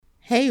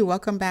Hey,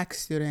 welcome back,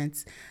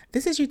 students.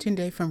 This is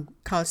Yutunde from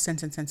College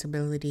Sense and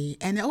Sensibility,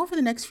 and over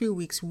the next few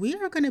weeks, we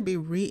are going to be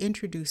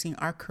reintroducing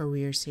our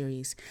career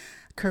series.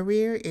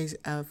 Career is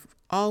of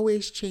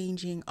always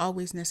changing,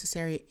 always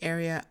necessary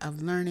area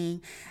of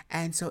learning,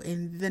 and so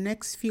in the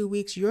next few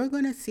weeks, you're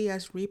going to see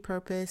us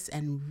repurpose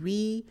and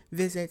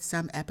revisit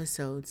some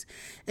episodes.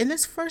 In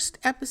this first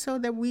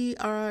episode that we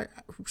are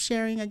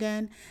sharing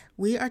again,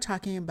 we are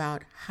talking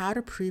about how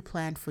to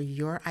pre-plan for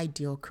your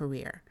ideal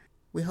career.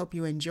 We hope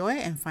you enjoy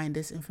and find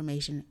this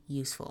information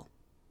useful.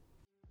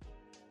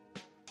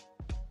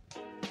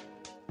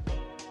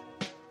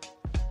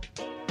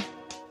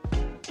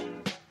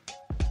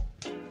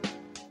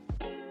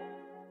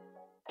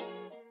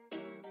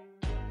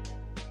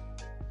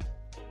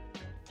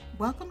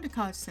 Welcome to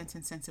College Sense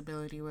and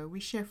Sensibility, where we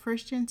share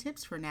first-gen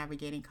tips for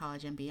navigating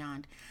college and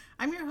beyond.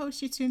 I'm your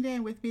host, Yutunde,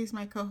 and with me is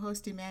my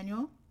co-host,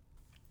 Emmanuel.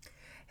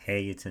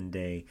 Hey,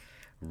 Yutunde.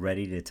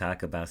 Ready to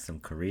talk about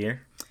some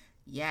career?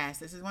 Yes,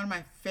 this is one of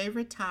my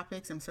favorite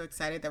topics. I'm so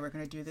excited that we're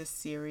going to do this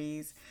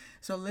series.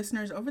 So,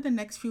 listeners, over the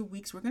next few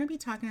weeks, we're going to be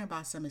talking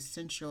about some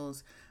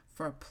essentials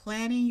for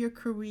planning your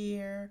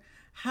career,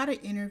 how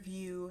to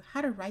interview,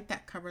 how to write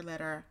that cover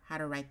letter, how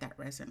to write that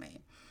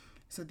resume.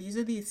 So these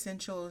are the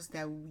essentials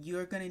that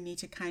you're going to need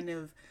to kind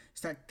of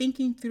start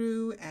thinking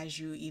through as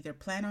you either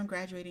plan on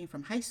graduating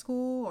from high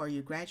school or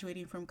you're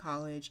graduating from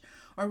college,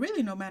 or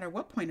really no matter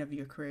what point of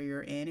your career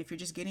you're in, if you're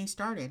just getting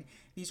started,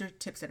 these are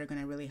tips that are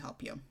going to really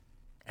help you.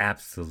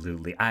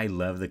 Absolutely. I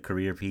love the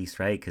career piece,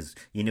 right? Because,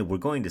 we're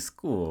going to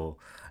school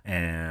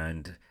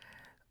and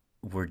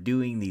we're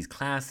doing these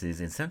classes,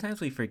 and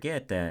sometimes we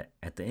forget that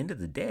at the end of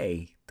the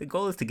day, the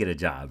goal is to get a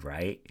job,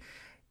 right?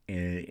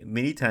 And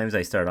many times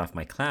I start off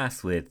my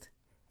class with,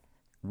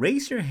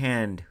 raise your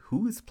hand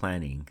who is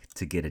planning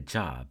to get a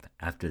job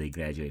after they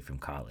graduate from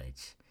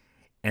college.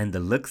 And the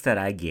looks that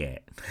I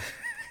get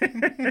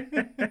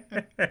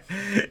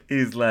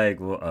is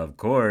like, well, of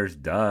course,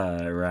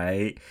 duh,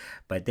 right?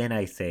 But then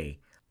I say,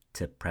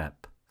 to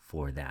prep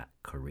for that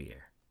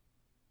career.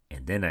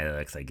 And then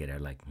I get it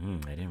like,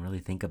 I didn't really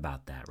think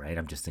about that, right?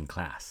 I'm just in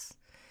class.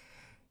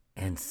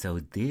 And so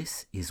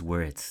this is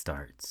where it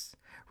starts,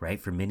 right?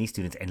 For many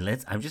students. And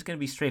I'm just going to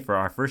be straight for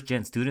our first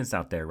gen students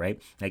out there, right?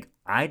 Like,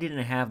 I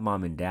didn't have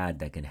mom and dad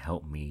that can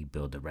help me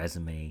build a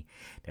resume,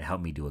 that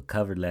help me do a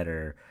cover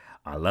letter.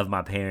 I love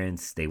my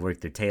parents. They worked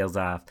their tails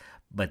off.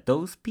 But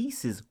those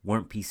pieces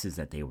weren't pieces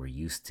that they were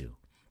used to.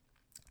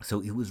 So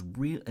it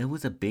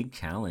was a big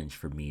challenge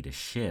for me to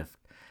shift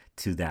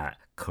to that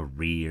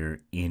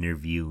career,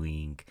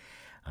 interviewing,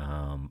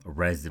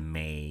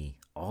 resume,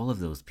 all of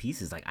those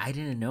pieces. Like, I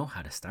didn't know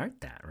how to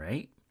start that,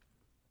 right?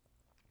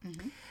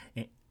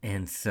 Mm-hmm.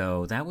 And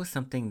so that was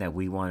something that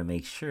we want to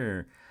make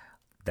sure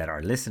that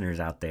our listeners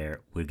out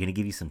there, we're going to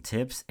give you some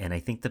tips. And I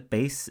think the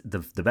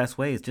best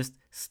way is just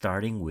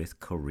starting with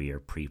career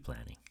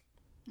pre-planning.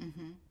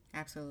 Mm-hmm.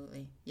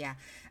 Absolutely. Yeah.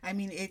 I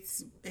mean,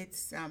 it's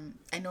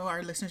I know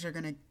our listeners are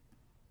going to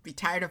be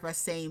tired of us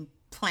saying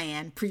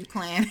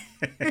pre-plan.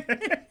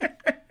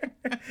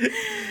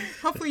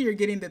 Hopefully you're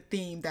getting the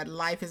theme that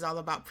life is all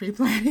about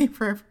pre-planning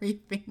for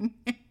everything.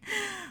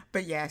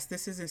 But yes,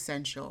 this is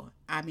essential.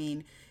 I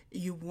mean,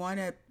 you want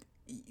to,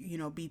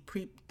 be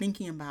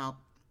thinking about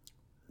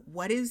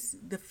what is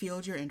the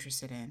field you're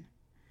interested in?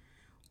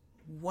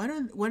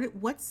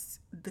 What's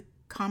the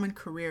common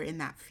career in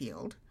that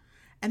field?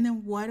 And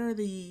then what are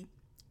the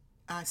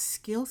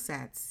skill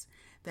sets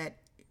that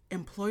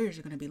employers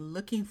are going to be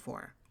looking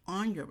for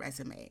on your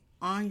resume,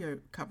 on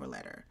your cover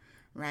letter,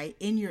 right,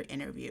 in your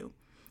interview?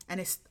 And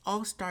it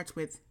all starts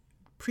with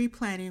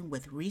pre-planning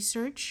with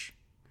research,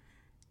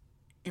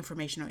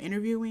 informational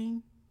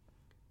interviewing,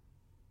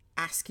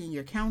 asking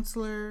your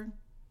counselor,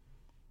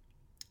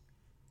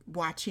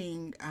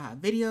 watching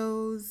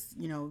videos,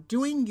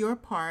 doing your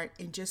part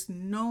and just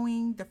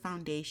knowing the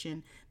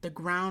foundation, the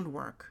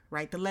groundwork,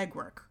 right, the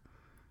legwork,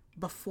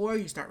 before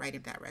you start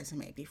writing that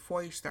resume,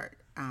 before you start,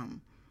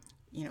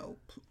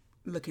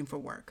 looking for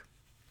work.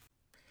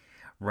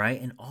 Right.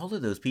 And all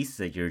of those pieces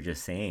that you're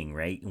just saying,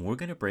 right? And we're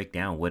going to break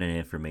down what an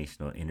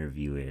informational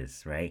interview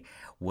is, right?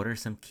 What are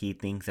some key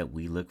things that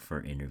we look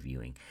for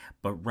interviewing?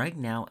 But right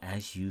now,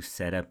 as you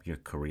set up your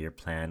career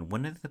plan,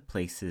 one of the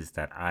places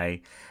that I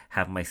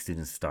have my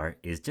students start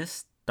is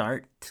just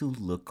start to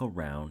look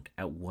around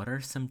at what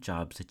are some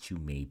jobs that you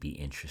may be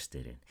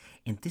interested in.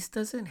 And this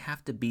doesn't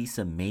have to be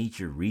some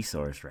major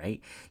resource, right?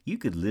 You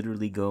could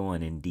literally go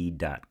on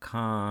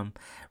Indeed.com,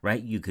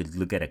 right? You could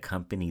look at a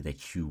company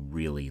that you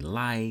really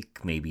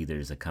like. Maybe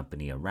there's a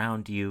company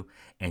around you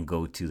and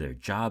go to their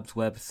jobs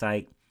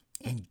website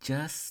and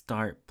just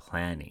start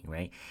planning,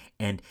 right?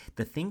 And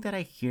the thing that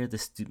I hear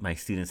my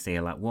students say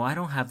a lot, well, I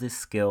don't have this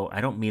skill. I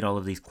don't meet all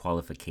of these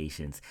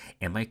qualifications.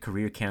 And my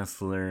career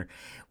counselor,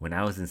 when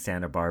I was in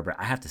Santa Barbara,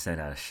 I have to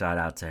send out a shout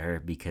out to her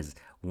because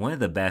one of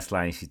the best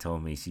lines she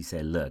told me, she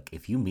said, look,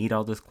 if you meet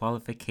all those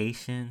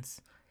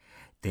qualifications,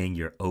 then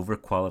you're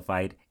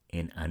overqualified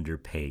and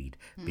underpaid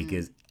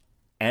because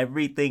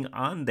everything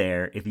on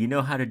there, if you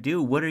know how to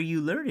do, what are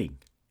you learning?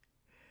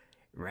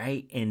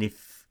 Right? And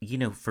if,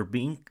 for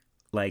being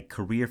like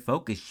career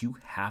focus, you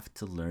have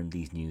to learn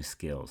these new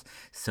skills.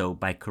 So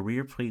by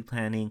career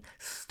pre-planning,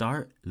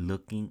 start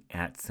looking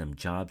at some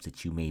jobs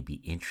that you may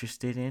be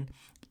interested in.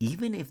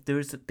 Even if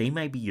they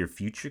might be your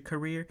future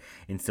career,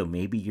 and so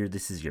maybe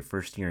this is your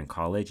first year in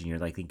college, and you're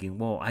like thinking,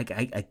 well,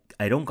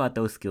 I don't got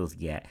those skills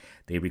yet.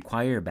 They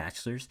require a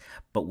bachelor's,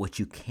 but what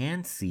you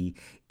can see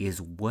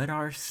is what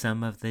are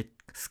some of the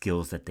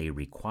skills that they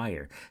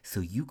require. So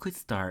you could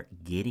start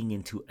getting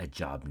into a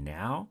job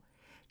now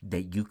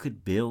that you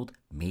could build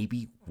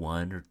maybe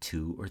one or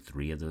two or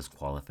three of those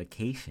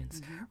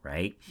qualifications,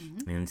 right?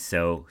 And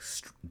so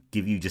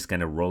give you just going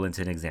to roll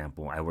into an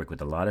example. I work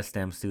with a lot of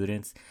STEM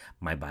students,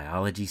 my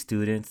biology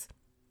students.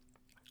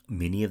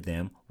 Many of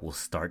them will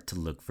start to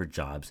look for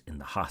jobs in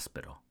the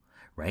hospital,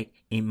 right?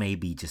 It may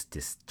be just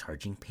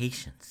discharging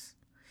patients.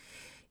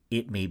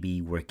 It may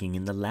be working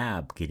in the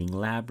lab, getting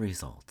lab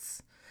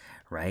results,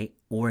 right?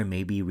 Or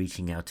maybe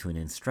reaching out to an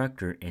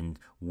instructor and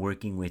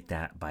working with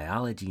that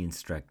biology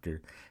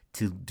instructor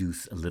to do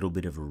a little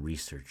bit of a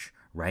research,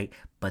 right?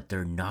 But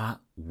they're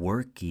not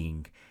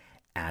working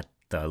at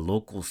the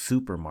local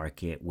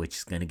supermarket, which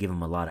is going to give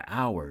them a lot of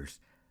hours.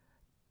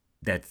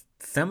 That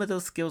some of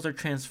those skills are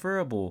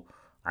transferable.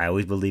 I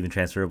always believe in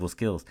transferable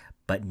skills,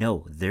 but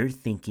no, they're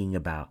thinking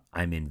about,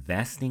 I'm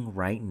investing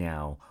right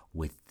now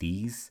with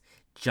these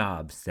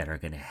jobs that are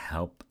going to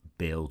help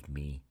build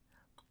me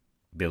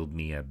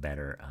a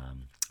better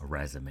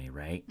resume,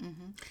 right?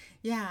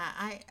 Yeah,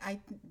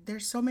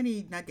 there's so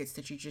many nuggets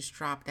that you just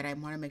dropped that I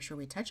want to make sure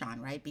we touch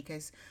on, right?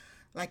 Because,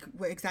 like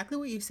exactly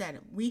what you said,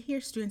 we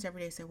hear students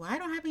every day say, "Well, I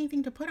don't have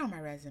anything to put on my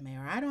resume,"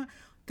 or "I don't."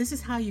 This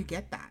is how you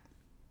get that.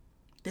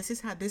 This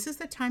is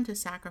the time to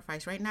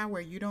sacrifice right now,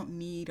 where you don't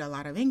need a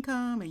lot of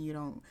income, and you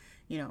don't,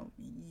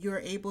 you're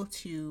able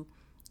to,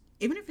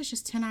 even if it's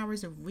just 10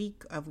 hours a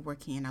week of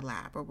working in a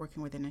lab or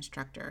working with an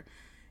instructor,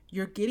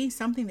 you're getting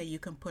something that you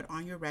can put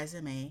on your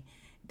resume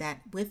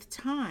that with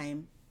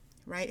time,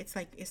 right? It's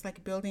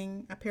like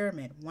building a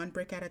pyramid, one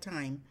brick at a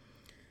time.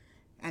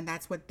 And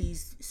that's what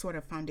these sort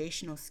of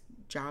foundational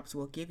jobs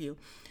will give you.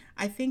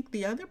 I think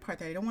the other part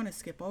that I don't want to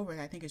skip over,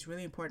 that I think is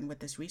really important with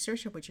this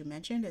research of what you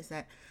mentioned, is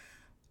that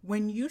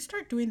when you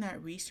start doing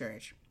that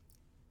research,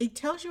 it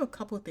tells you a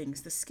couple of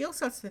things, the skill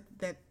sets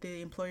that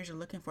the employers are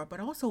looking for, but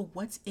also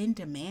what's in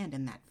demand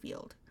in that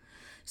field.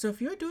 So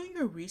if you're doing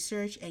your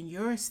research and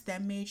you're a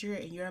STEM major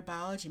and you're a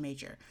biology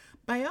major,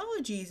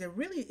 biology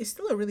is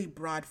still a really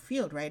broad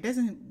field, right? It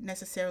doesn't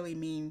necessarily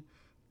mean,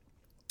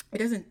 it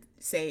doesn't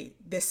say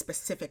this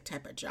specific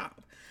type of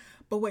job.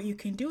 But what you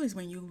can do is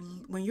when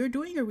you're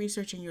doing your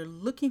research and you're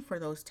looking for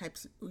those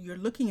types, you're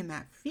looking in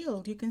that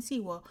field, you can see,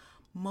 well,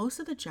 most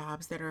of the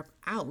jobs that are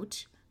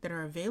out, that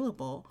are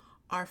available,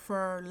 are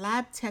for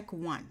lab tech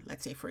 1,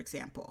 let's say, for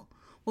example.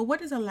 Well, what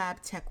does a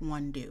lab tech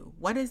 1 do?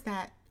 What is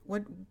that?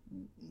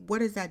 What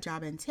does that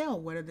job entail?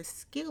 What are the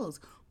skills?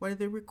 What are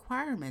the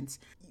requirements?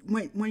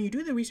 When you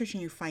do the research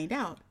and you find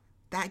out,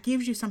 that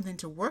gives you something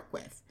to work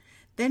with.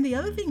 Then the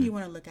other thing you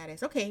want to look at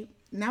is, okay,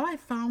 now I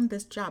found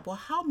this job. Well,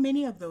 how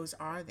many of those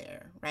are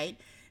there, right?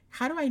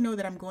 How do I know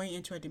that I'm going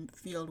into a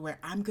field where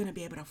I'm going to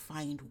be able to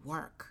find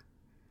work?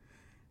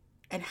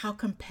 And how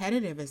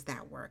competitive is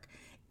that work?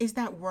 Is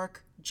that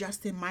work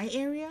just in my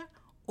area,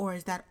 or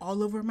is that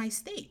all over my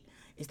state?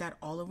 Is that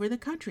all over the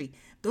country?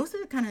 Those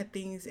are the kind of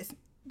things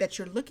that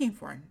you're looking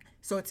for.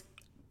 So it's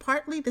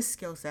partly the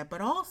skill set, but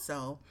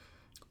also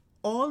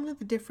all of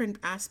the different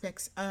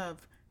aspects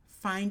of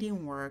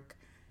finding work,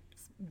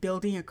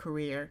 building a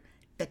career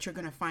that you're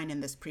going to find in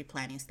this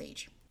pre-planning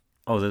stage.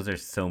 Oh, those are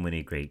so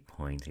many great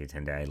points,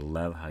 Yatenda. I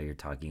love how you're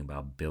talking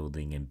about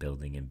building and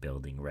building and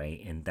building,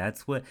 right? And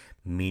that's what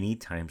many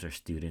times our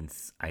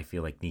students, I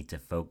feel like, need to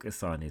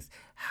focus on, is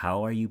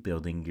how are you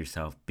building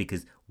yourself?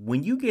 Because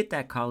when you get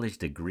that college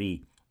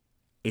degree,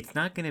 it's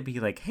not going to be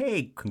like,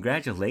 hey,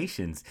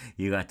 congratulations,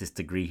 you got this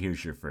degree,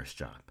 here's your first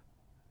job.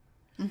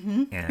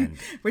 And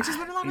Which is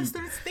what a lot of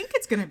students think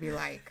it's going to be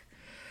like.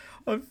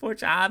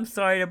 Unfortunately, I'm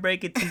sorry to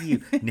break it to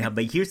you. Now,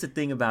 but here's the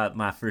thing about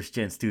my first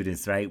gen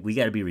students, right? We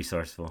got to be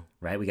resourceful,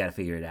 right? We got to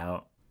figure it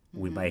out.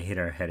 We might hit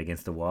our head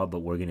against the wall, but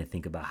we're going to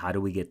think about, how do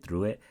we get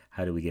through it?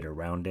 How do we get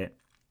around it?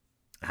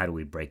 How do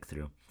we break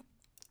through?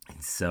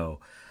 And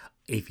so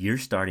if you're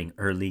starting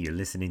early, you're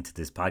listening to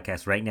this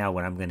podcast right now,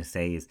 what I'm going to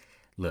say is,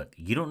 look,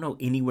 you don't know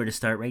anywhere to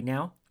start right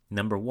now.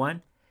 Number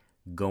 1,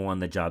 go on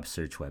the job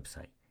search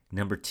website.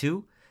 Number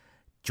 2,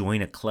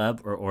 join a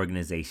club or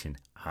organization.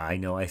 I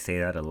know I say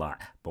that a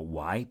lot, but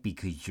why?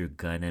 Because you're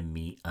gonna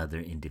meet other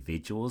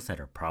individuals that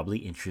are probably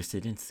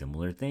interested in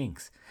similar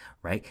things,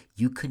 right?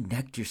 You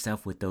connect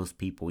yourself with those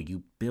people.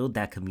 You build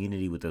that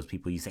community with those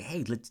people. You say,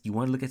 hey, you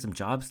want to look at some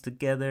jobs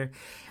together?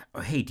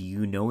 Or, hey, do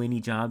you know any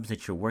jobs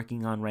that you're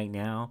working on right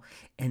now?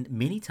 And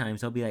many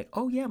times they'll be like,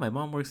 oh yeah, my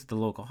mom works at the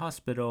local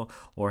hospital,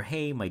 or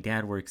hey, my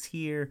dad works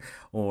here,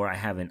 or I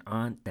have an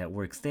aunt that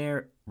works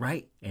there,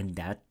 right? And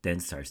that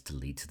then starts to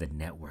lead to the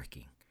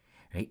networking,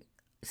 right?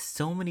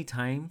 So many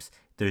times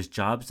there's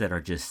jobs that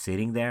are just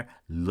sitting there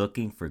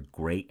looking for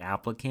great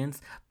applicants,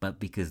 but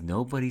because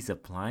nobody's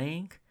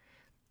applying,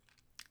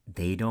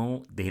 they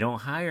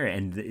don't hire,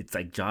 and it's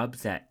like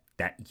jobs that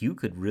you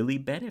could really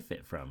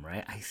benefit from,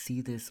 right? I see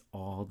this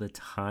all the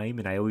time,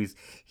 and I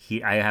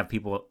have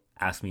people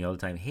ask me all the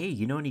time, hey,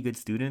 you know any good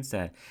students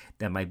that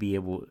might be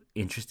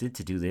interested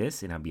to do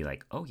this? And I'll be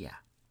like, oh yeah,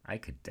 I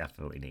could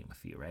definitely name a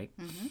few, right?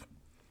 Mm-hmm.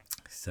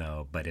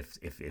 So, but if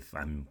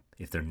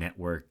they're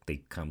networked,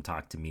 they come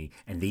talk to me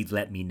and they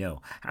let me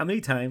know. How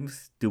many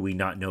times do we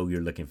not know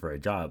you're looking for a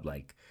job?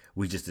 Like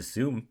we just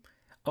assume,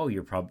 oh,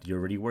 you're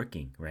already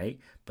working, right?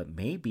 But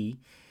maybe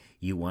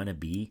you want to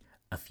be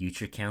a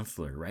future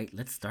counselor, right?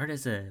 Let's start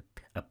as a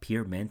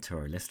peer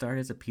mentor. Let's start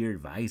as a peer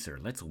advisor.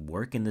 Let's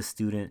work in the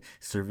student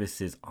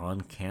services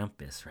on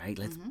campus, right?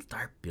 Let's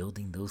start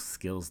building those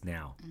skills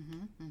now.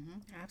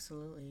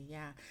 Absolutely,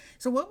 yeah.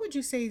 So what would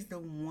you say is the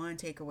one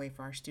takeaway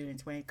for our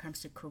students when it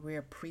comes to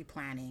career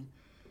pre-planning?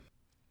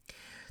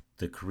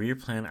 The career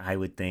plan, I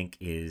would think,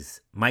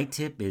 my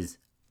tip is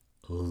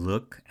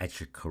look at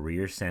your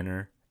career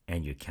center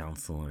and your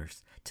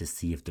counselors to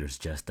see if there's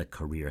just a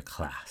career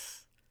class.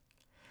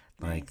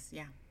 Like, Nice,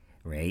 yeah.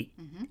 right?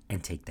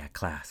 And take that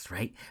class,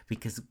 right?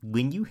 Because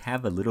when you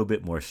have a little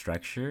bit more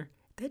structure,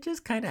 that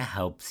just kind of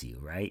helps you,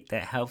 right?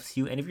 That helps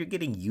you. And if you're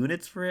getting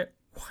units for it,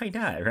 why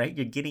not, right?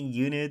 You're getting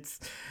units,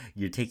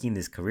 you're taking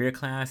this career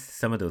class.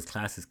 Some of those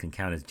classes can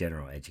count as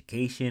general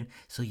education.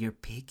 So you're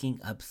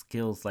picking up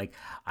skills. Like,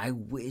 I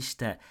wish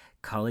that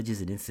colleges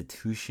and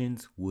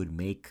institutions would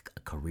make a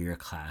career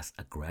class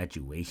a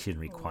graduation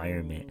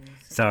requirement. Oh,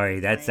 such a Sorry,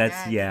 great that's, point.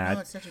 that's, Yeah, yeah.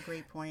 no, it's such a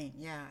great point.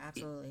 Yeah,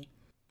 absolutely.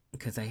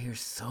 Because I hear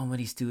so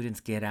many students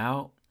get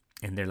out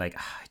and they're like,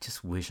 I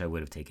just wish I would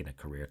have taken a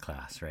career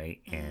class, right?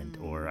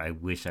 Or I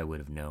wish I would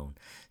have known.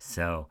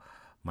 So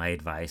my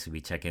advice would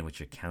be check in with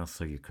your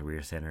counselor, your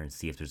career center, and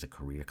see if there's a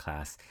career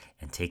class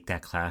and take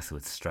that class so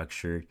it's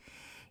structured.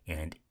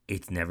 And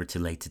it's never too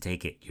late to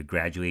take it. You're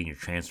graduating, you're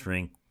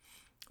transferring,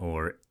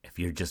 or if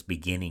you're just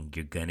beginning,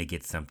 you're going to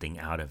get something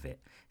out of it.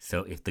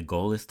 So if the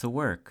goal is to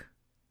work,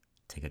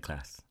 take a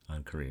class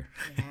on career.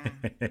 Yeah.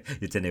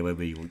 It's an way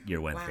be your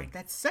one Wow, thing.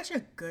 that's such a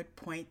good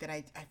point that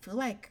I feel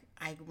like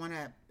I want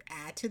to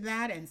add to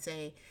that and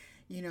say,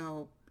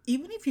 even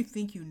if you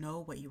think you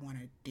know what you want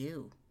to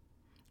do,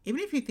 even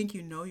if you think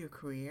you know your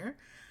career,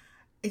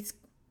 it's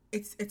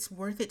it's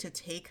worth it to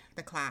take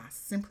the class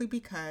simply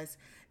because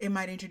it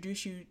might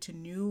introduce you to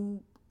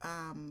new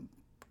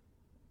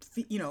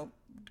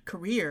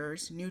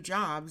careers, new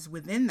jobs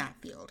within that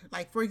field.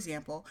 Like for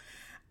example,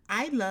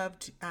 I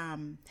loved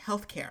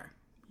healthcare.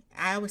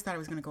 I always thought I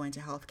was going to go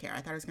into healthcare.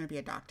 I thought I was going to be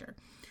a doctor,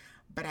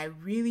 but I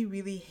really,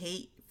 really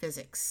hate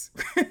physics,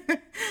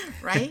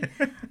 right?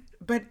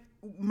 But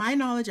my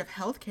knowledge of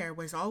healthcare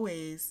was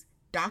always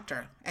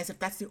doctor, as if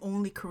that's the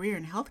only career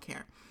in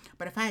healthcare.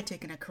 But if I had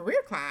taken a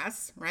career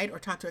class, right, or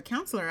talked to a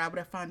counselor, I would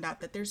have found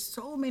out that there's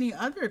so many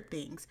other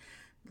things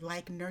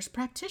like nurse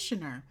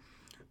practitioner,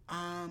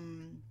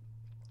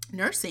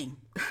 nursing,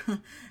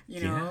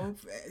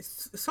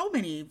 so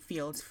many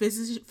fields,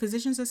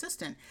 physician's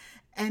assistant.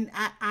 And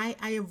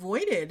I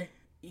avoided,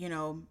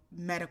 going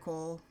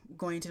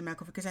to the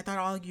medical because I thought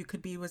all you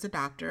could be was a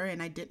doctor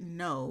and I didn't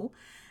know.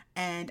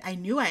 And I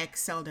knew I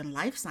excelled in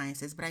life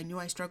sciences, but I knew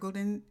I struggled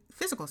in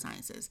physical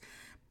sciences.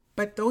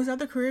 But those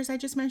other careers I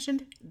just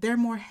mentioned, they're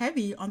more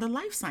heavy on the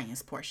life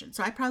science portion.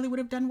 So I probably would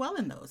have done well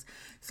in those.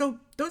 So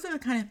those are the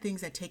kind of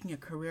things that taking a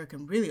career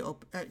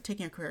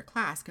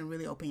class can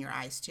really open your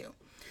eyes to.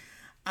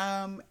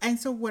 And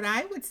so what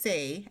I would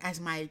say as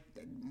my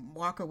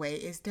walk away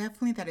is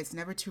definitely that it's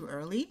never too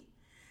early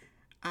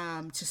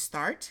to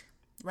start,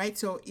 right?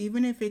 So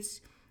even if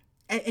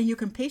and you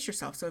can pace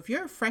yourself. So if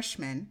you're a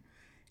freshman,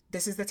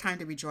 this is the time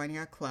to be joining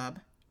a club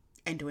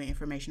and doing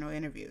informational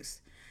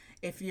interviews.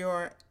 If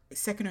you're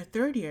second or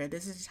third year,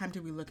 this is the time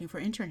to be looking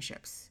for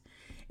internships.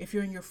 If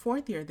you're in your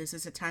fourth year, this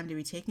is the time to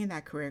be taking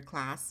that career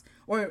class,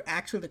 or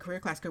actually the career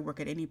class could work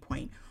at any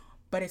point,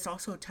 but it's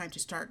also a time to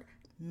start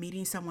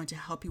meeting someone to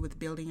help you with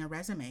building a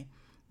resume,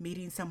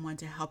 meeting someone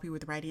to help you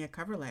with writing a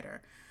cover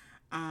letter,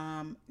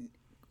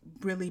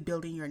 really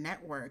building your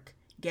network,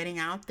 getting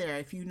out there.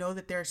 If you know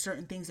that there are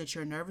certain things that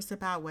you're nervous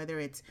about, whether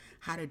it's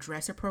how to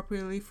dress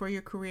appropriately for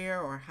your career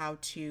or how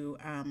to,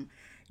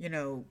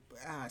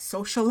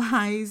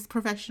 socialize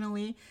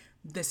professionally,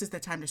 this is the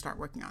time to start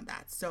working on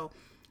that. So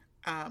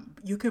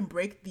you can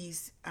break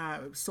these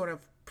sort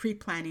of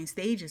pre-planning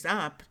stages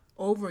up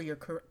over your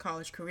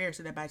college career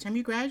so that by the time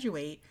you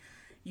graduate,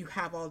 you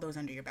have all those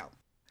under your belt.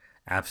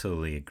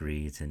 Absolutely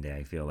agree, Tunde.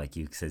 I feel like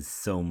you said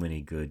so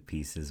many good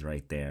pieces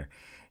right there.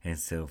 And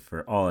so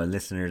for all our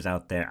listeners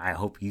out there, I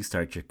hope you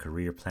start your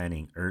career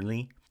planning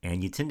early.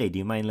 And Tunde, do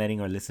you mind letting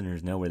our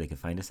listeners know where they can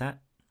find us at?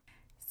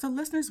 So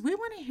listeners, we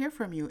want to hear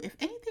from you. If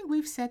anything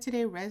we've said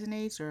today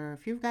resonates, or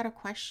if you've got a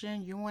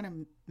question, you want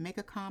to make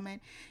a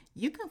comment,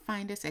 you can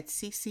find us at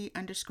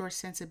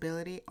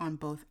cc_sensibility on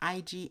both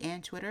IG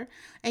and Twitter.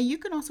 And you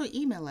can also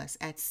email us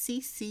at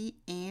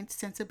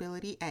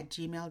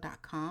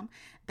ccandsensibility@gmail.com.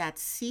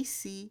 That's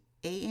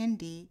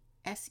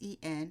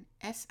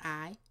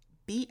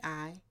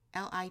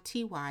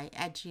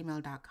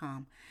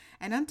ccandsensibility@gmail.com.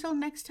 And until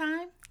next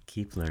time,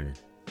 Keep learning.